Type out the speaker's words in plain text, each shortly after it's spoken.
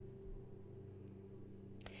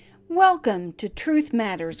Welcome to Truth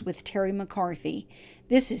Matters with Terry McCarthy.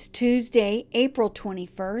 This is Tuesday, April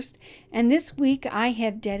 21st, and this week I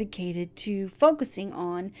have dedicated to focusing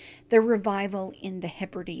on the revival in the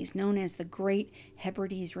Hebrides, known as the Great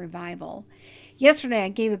Hebrides Revival. Yesterday I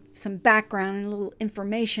gave some background and a little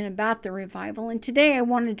information about the revival, and today I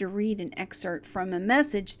wanted to read an excerpt from a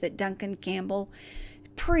message that Duncan Campbell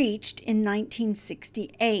preached in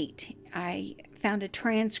 1968. I found a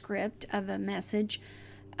transcript of a message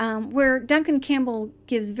where Duncan Campbell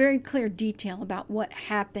gives very clear detail about what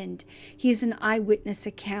happened. He's an eyewitness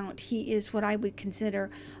account. He is what I would consider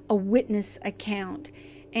a witness account.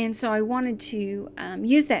 And so I wanted to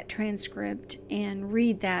use that transcript and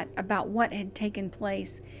read that about what had taken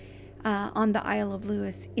place on the Isle of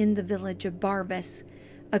Lewis in the village of Barvas,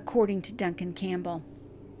 according to Duncan Campbell.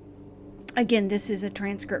 Again, this is a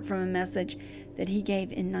transcript from a message that he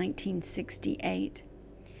gave in 1968.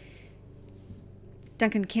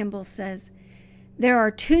 Duncan Campbell says, "There are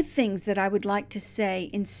two things that I would like to say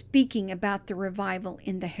in speaking about the revival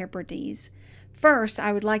in the Hebrides. First,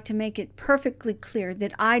 I would like to make it perfectly clear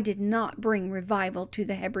that I did not bring revival to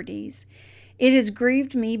the Hebrides. It has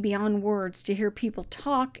grieved me beyond words to hear people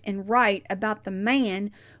talk and write about the man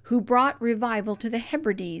who brought revival to the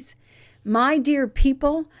Hebrides. My dear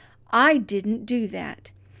people, I didn't do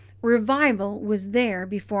that. Revival was there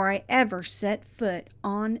before I ever set foot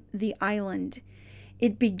on the island.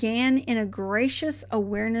 It began in a gracious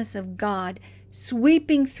awareness of God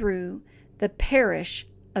sweeping through the parish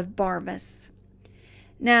of Barvas."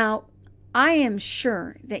 Now, I am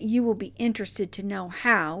sure that you will be interested to know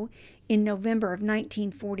how, in November of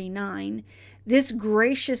 1949, this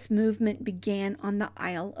gracious movement began on the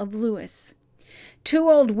Isle of Lewis. Two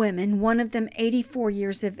old women, one of them 84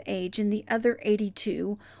 years of age and the other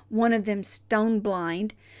 82, one of them stone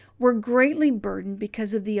blind, were greatly burdened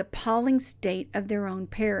because of the appalling state of their own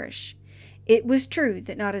parish. It was true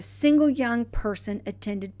that not a single young person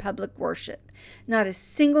attended public worship. Not a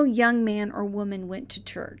single young man or woman went to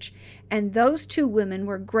church. And those two women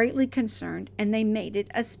were greatly concerned, and they made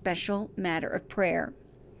it a special matter of prayer.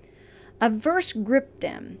 A verse gripped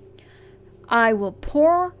them. "I will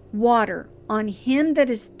pour water on him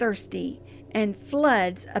that is thirsty, and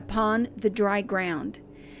floods upon the dry ground."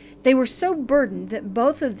 They were so burdened that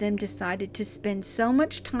both of them decided to spend so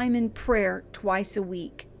much time in prayer twice a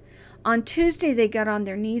week. On Tuesday, they got on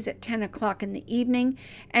their knees at 10 o'clock in the evening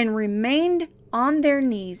and remained on their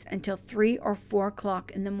knees until 3 or 4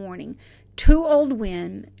 o'clock in the morning. Two old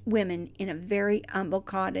women in a very humble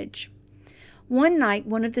cottage. One night,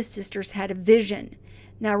 one of the sisters had a vision.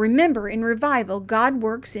 Now remember, in revival, God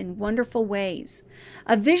works in wonderful ways.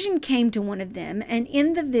 A vision came to one of them, and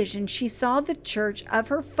in the vision she saw the church of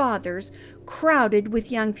her fathers crowded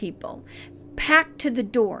with young people, packed to the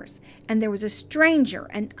doors, and there was a stranger,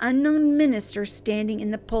 an unknown minister, standing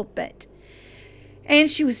in the pulpit. And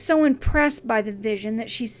she was so impressed by the vision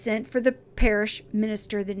that she sent for the parish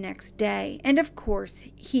minister the next day. And of course,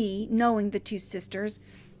 he, knowing the two sisters,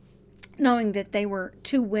 knowing that they were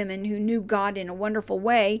two women who knew God in a wonderful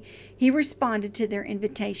way, he responded to their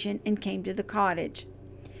invitation and came to the cottage.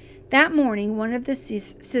 That morning, one of the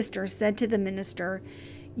sisters said to the minister,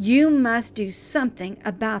 "You must do something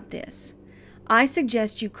about this. I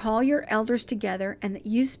suggest you call your elders together and that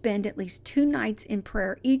you spend at least 2 nights in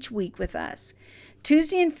prayer each week with us.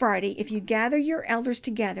 Tuesday and Friday, if you gather your elders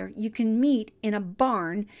together, you can meet in a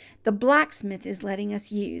barn the blacksmith is letting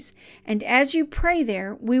us use. And as you pray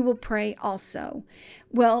there, we will pray also."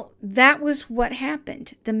 Well, that was what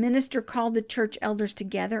happened. The minister called the church elders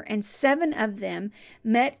together, and 7 of them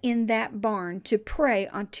met in that barn to pray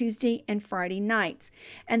on Tuesday and Friday nights.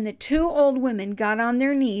 And the 2 old women got on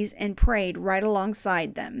their knees and prayed right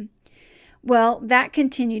alongside them. Well, that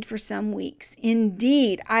continued for some weeks.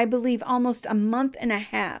 Indeed, I believe almost a month and a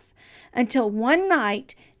half, until one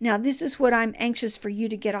night, now this is what I'm anxious for you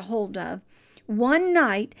to get a hold of. One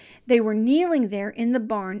night, they were kneeling there in the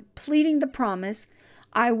barn, pleading the promise,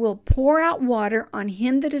 "I will pour out water on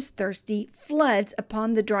him that is thirsty, floods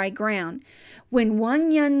upon the dry ground," when one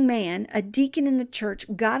young man, a deacon in the church,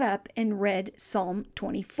 got up and read Psalm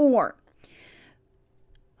 24.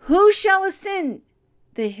 "Who shall ascend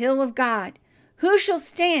the hill of God? Who shall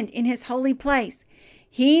stand in his holy place?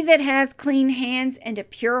 He that has clean hands and a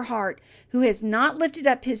pure heart, who has not lifted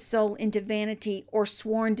up his soul into vanity or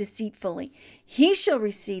sworn deceitfully, he shall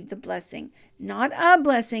receive the blessing, not a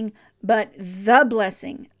blessing, but the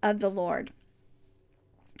blessing of the Lord."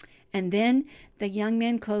 And then the young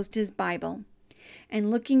man closed his Bible,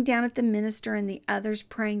 and looking down at the minister and the others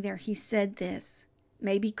praying there, he said this,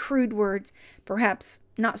 maybe crude words, perhaps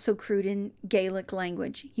not so crude in Gaelic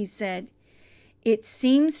language. He said, It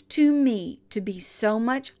seems to me to be so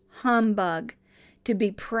much humbug to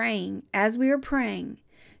be praying as we are praying,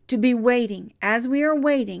 to be waiting as we are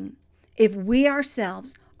waiting, if we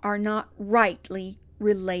ourselves are not rightly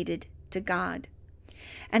related to God.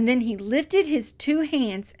 And then he lifted his two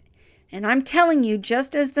hands, and I'm telling you,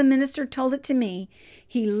 just as the minister told it to me,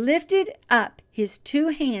 he lifted up his two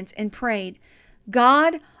hands and prayed,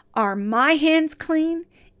 God, are my hands clean?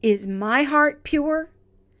 Is my heart pure?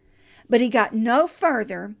 But he got no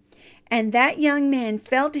further, and that young man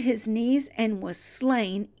fell to his knees and was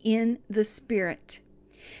slain in the spirit.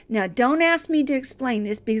 Now, don't ask me to explain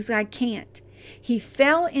this because I can't. He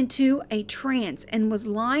fell into a trance and was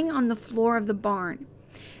lying on the floor of the barn.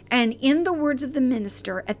 And in the words of the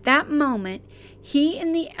minister, at that moment, he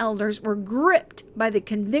and the elders were gripped by the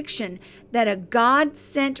conviction that a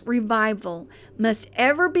God-sent revival must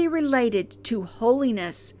ever be related to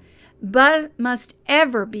holiness, but must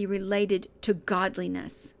ever be related to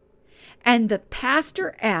godliness. And the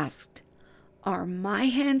pastor asked, are my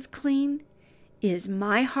hands clean? Is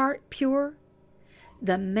my heart pure?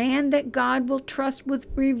 The man that God will trust with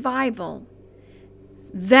revival.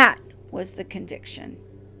 That was the conviction.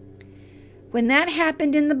 When that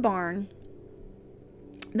happened in the barn,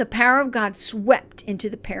 the power of God swept into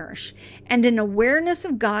the parish, and an awareness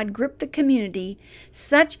of God gripped the community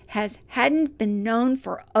such as hadn't been known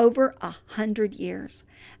for over 100 years.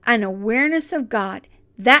 An awareness of God,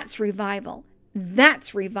 that's revival.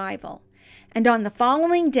 That's revival. And on the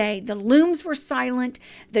following day, the looms were silent,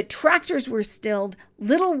 the tractors were stilled,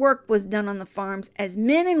 little work was done on the farms as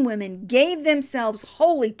men and women gave themselves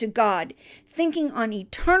wholly to God, thinking on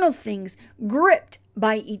eternal things, gripped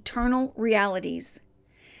by eternal realities.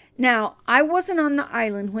 Now, I wasn't on the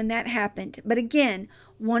island when that happened, but again,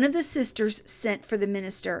 one of the sisters sent for the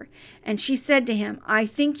minister, and she said to him, I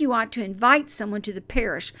think you ought to invite someone to the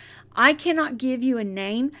parish. I cannot give you a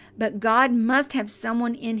name, but God must have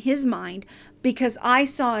someone in his mind because I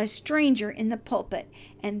saw a stranger in the pulpit,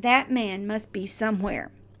 and that man must be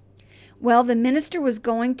somewhere. Well, the minister was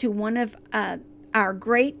going to one of our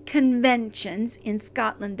great conventions in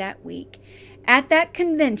Scotland that week. At that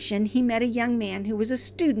convention, he met a young man who was a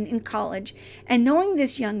student in college, and knowing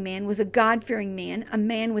this young man was a God-fearing man, a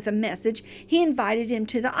man with a message, he invited him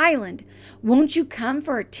to the island. Won't you come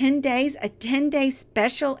for 10 days, a 10-day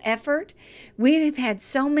special effort? We've had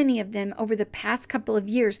so many of them over the past couple of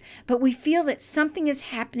years, but we feel that something is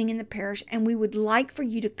happening in the parish, and we would like for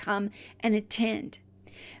you to come and attend.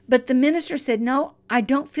 But the minister said, no, I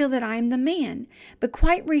don't feel that I am the man. But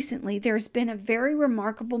quite recently, there has been a very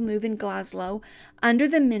remarkable move in Glasgow under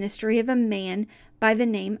the ministry of a man by the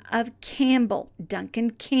name of Campbell, Duncan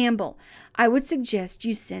Campbell. I would suggest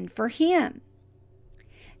you send for him.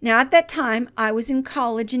 Now, at that time, I was in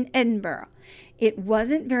college in Edinburgh. It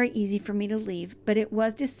wasn't very easy for me to leave, but it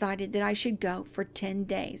was decided that I should go for 10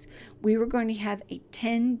 days. We were going to have a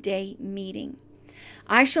 10-day meeting.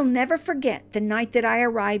 I shall never forget the night that I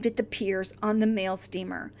arrived at the piers on the mail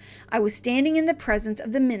steamer. I was standing in the presence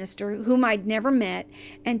of the minister, whom I'd never met,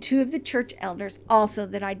 and two of the church elders also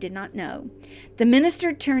that I did not know. The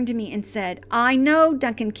minister turned to me and said, I know,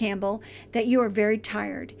 Duncan Campbell, that you are very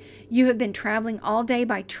tired. You have been traveling all day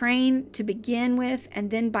by train to begin with,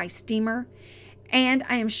 and then by steamer, and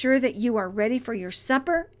I am sure that you are ready for your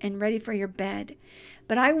supper and ready for your bed.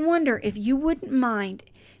 But I wonder if you wouldn't mind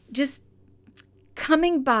just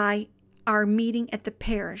coming by our meeting at the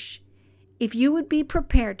parish, if you would be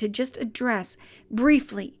prepared to just address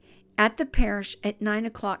briefly at the parish at 9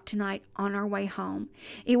 o'clock tonight on our way home.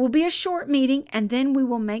 It will be a short meeting, and then we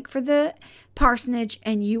will make for the parsonage,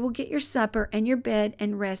 and you will get your supper and your bed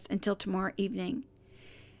and rest until tomorrow evening.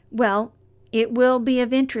 Well, it will be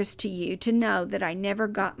of interest to you to know that I never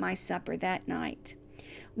got my supper that night.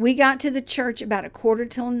 We got to the church about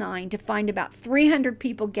 9:15 to find about 300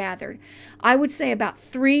 people gathered. I would say about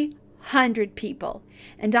 300 people.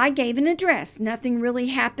 And I gave an address. Nothing really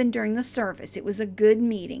happened during the service. It was a good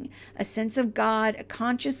meeting, a sense of God, a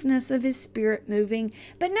consciousness of His Spirit moving,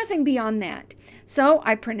 but nothing beyond that. So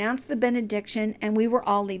I pronounced the benediction, and we were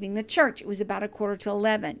all leaving the church. It was about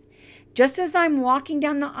 11:15. Just as I'm walking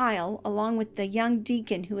down the aisle, along with the young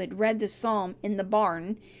deacon who had read the psalm in the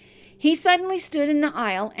barn, he suddenly stood in the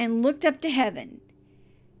aisle and looked up to heaven.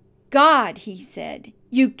 God, he said,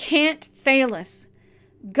 you can't fail us.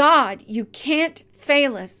 God, you can't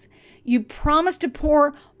fail us. You promised to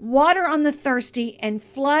pour water on the thirsty and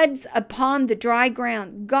floods upon the dry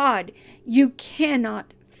ground. God, you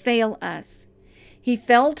cannot fail us. He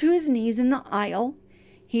fell to his knees in the aisle.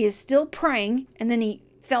 He is still praying, and then he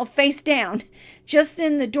fell face down. Just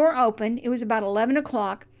then the door opened. It was about 11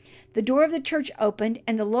 o'clock. The door of the church opened,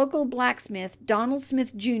 and the local blacksmith, Donald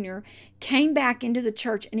Smith Jr., came back into the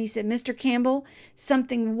church, and he said, "Mr. Campbell,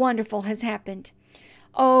 something wonderful has happened."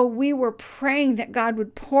 Oh, we were praying that God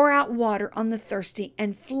would pour out water on the thirsty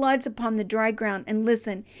and floods upon the dry ground. And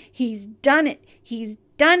listen, He's done it. He's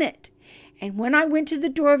done it. And when I went to the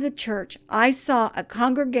door of the church, I saw a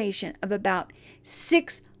congregation of about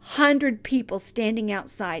 600 people standing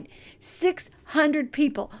outside. 600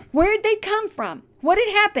 people. Where did they come from? What had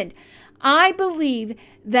happened? I believe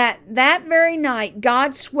that very night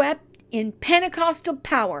God swept in Pentecostal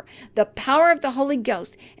power, the power of the Holy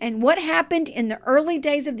Ghost. And what happened in the early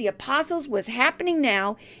days of the apostles was happening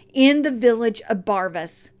now in the village of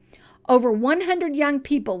Barvas. Over 100 young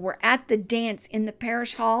people were at the dance in the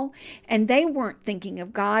parish hall, and they weren't thinking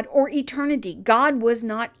of God or eternity. God was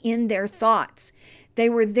not in their thoughts. They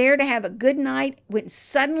were there to have a good night when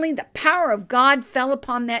suddenly the power of God fell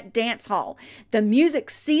upon that dance hall. The music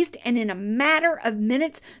ceased, and in a matter of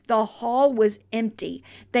minutes, the hall was empty.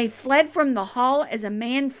 They fled from the hall as a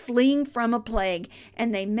man fleeing from a plague,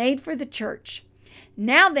 and they made for the church.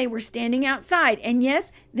 Now they were standing outside, and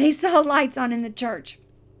yes, they saw lights on in the church.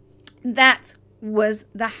 That was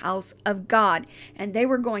the house of God, and they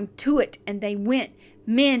were going to it, and they went.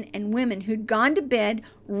 Men and women who'd gone to bed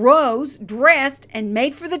rose, dressed, and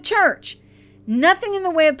made for the church. Nothing in the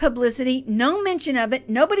way of publicity, no mention of it.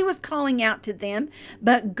 Nobody was calling out to them,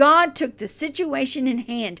 but God took the situation in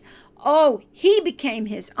hand. Oh, He became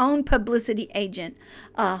His own publicity agent.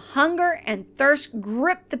 A hunger and thirst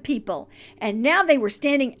gripped the people, and now they were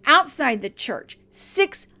standing outside the church.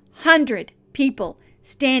 600 people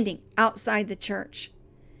standing outside the church.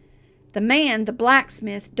 The man, the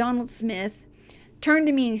blacksmith, Donald Smith, turned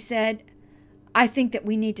to me and he said, "I think that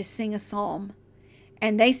we need to sing a psalm."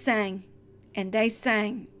 And they sang, and they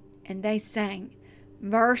sang, and they sang,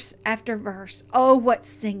 verse after verse. Oh, what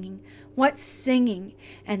singing, what singing.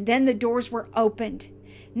 And then the doors were opened.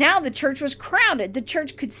 Now the church was crowded. The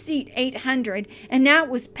church could seat 800, and now it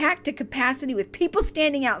was packed to capacity with people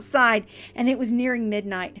standing outside, and it was nearing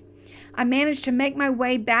midnight. I managed to make my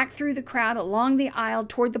way back through the crowd along the aisle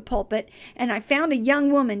toward the pulpit, and I found a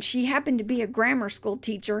young woman, she happened to be a grammar school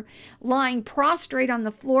teacher, lying prostrate on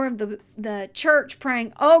the floor of the church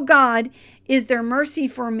praying, "Oh God, is there mercy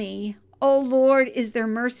for me? Oh Lord, is there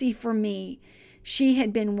mercy for me?" She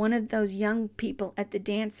had been one of those young people at the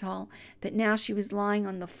dance hall, but now she was lying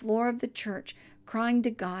on the floor of the church crying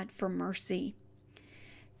to God for mercy.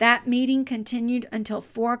 That meeting continued until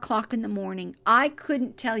 4 o'clock in the morning. I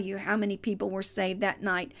couldn't tell you how many people were saved that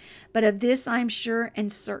night, but of this I am sure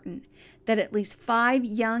and certain, that at least 5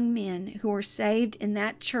 young men who were saved in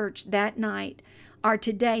that church that night are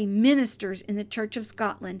today ministers in the Church of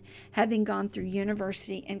Scotland, having gone through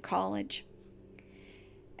university and college.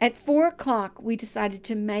 At 4 o'clock, we decided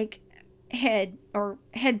to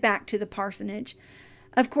head back to the parsonage.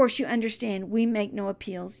 Of course, you understand, we make no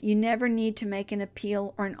appeals. You never need to make an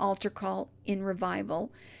appeal or an altar call in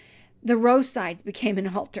revival. The roadsides became an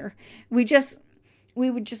altar. We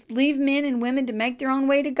would just leave men and women to make their own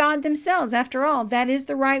way to God themselves. After all, that is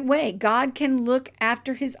the right way. God can look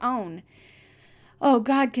after His own. Oh,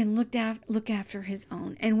 God can look after His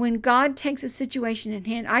own. And when God takes a situation in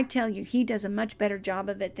hand, I tell you, He does a much better job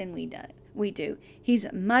of it than we do. He's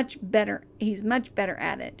much better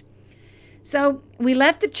at it. So we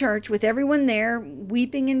left the church with everyone there,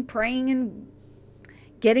 weeping and praying and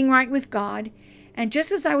getting right with God. And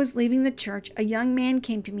just as I was leaving the church, a young man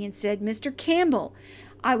came to me and said, "Mr. Campbell,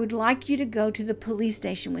 I would like you to go to the police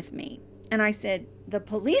station with me." And I said, "The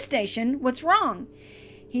police station? What's wrong?"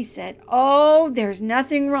 He said, "Oh, there's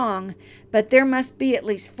nothing wrong, but there must be at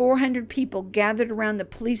least 400 people gathered around the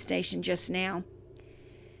police station just now."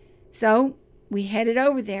 So we headed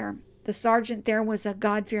over there. The sergeant there was a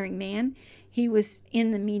God-fearing man. He was in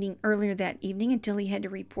the meeting earlier that evening until he had to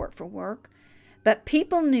report for work. But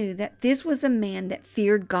people knew that this was a man that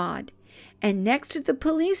feared God. And next to the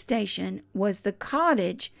police station was the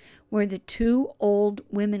cottage where the 2 old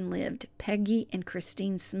women lived, Peggy and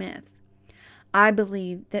Christine Smith. I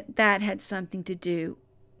believe that had something to do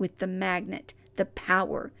with the magnet, the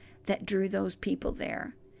power that drew those people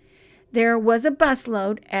there. There was a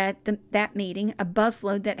busload at that meeting, a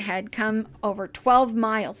busload that had come over 12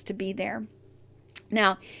 miles to be there.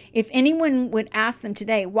 Now, if anyone would ask them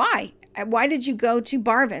today, why did you go to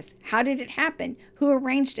Barvas? How did it happen? Who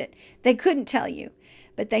arranged it? They couldn't tell you.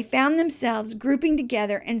 But they found themselves grouping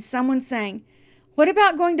together and someone saying, "What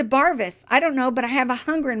about going to Barvas? I don't know, but I have a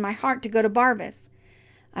hunger in my heart to go to Barvas."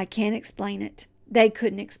 I can't explain it. They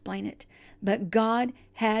couldn't explain it. But God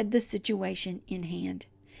had the situation in hand.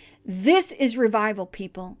 This is revival,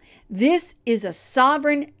 people. This is a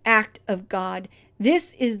sovereign act of God.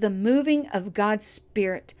 This is the moving of God's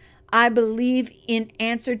Spirit. I believe in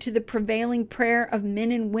answer to the prevailing prayer of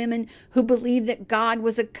men and women who believe that God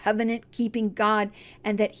was a covenant-keeping God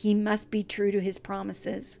and that he must be true to his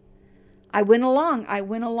promises. I went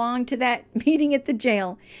along to that meeting at the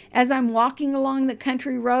jail. As I'm walking along the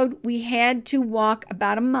country road, we had to walk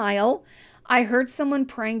about a mile. I heard someone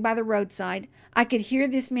praying by the roadside. I could hear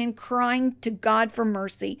this man crying to God for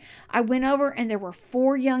mercy. I went over and there were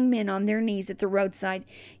 4 young men on their knees at the roadside.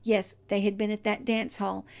 Yes, they had been at that dance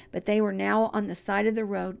hall, but they were now on the side of the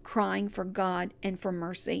road crying for God and for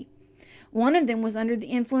mercy. One of them was under the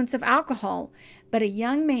influence of alcohol, but a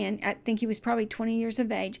young man, I think he was probably 20 years of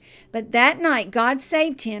age. But that night, God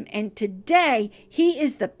saved him, and today he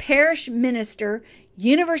is the parish minister,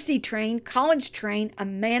 university trained, college trained, a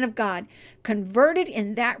man of God, converted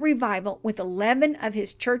in that revival with 11 of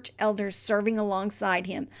his church elders serving alongside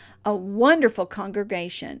him. A wonderful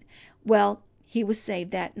congregation. Well, he was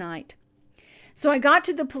saved that night. So I got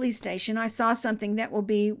to the police station. I saw something that will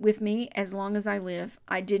be with me as long as I live.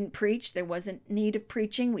 I didn't preach. There wasn't need of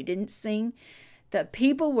preaching. We didn't sing. The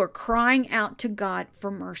people were crying out to God for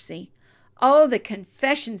mercy. Oh, the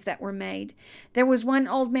confessions that were made. There was one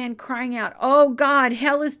old man crying out, "Oh God,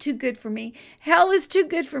 hell is too good for me. Hell is too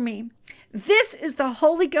good for me." This is the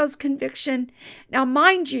Holy Ghost conviction. Now,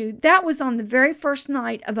 mind you, that was on the very first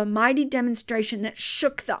night of a mighty demonstration that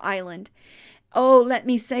shook the island. Oh, let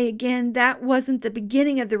me say again, that wasn't the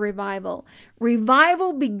beginning of the revival.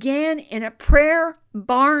 Revival began in a prayer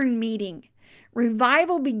barn meeting.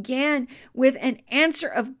 Revival began with an answer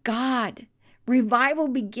of God. Revival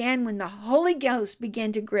began when the Holy Ghost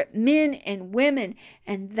began to grip men and women,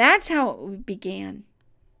 and that's how it began.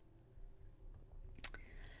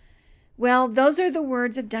 Well, those are the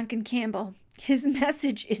words of Duncan Campbell. His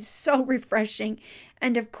message is so refreshing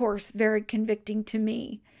and, of course, very convicting to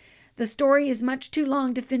me. The story is much too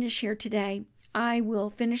long to finish here today. I will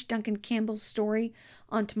finish Duncan Campbell's story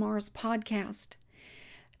on tomorrow's podcast.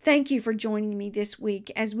 Thank you for joining me this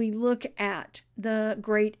week as we look at the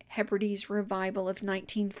Great Hebrides Revival of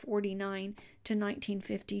 1949 to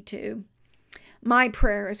 1952. My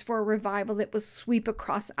prayer is for a revival that will sweep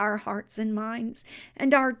across our hearts and minds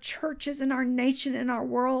and our churches and our nation and our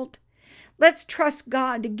world. Let's trust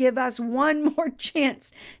God to give us one more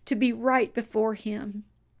chance to be right before Him.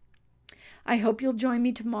 I hope you'll join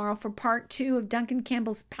me tomorrow for part 2 of Duncan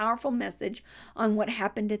Campbell's powerful message on what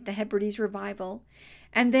happened at the Hebrides Revival.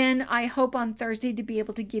 And then I hope on Thursday to be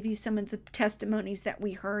able to give you some of the testimonies that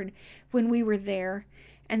we heard when we were there.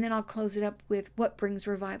 And then I'll close it up with what brings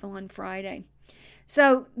revival on Friday.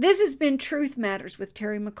 So this has been Truth Matters with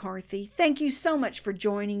Terry McCarthy. Thank you so much for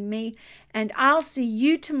joining me, and I'll see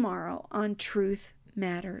you tomorrow on Truth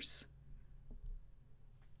Matters.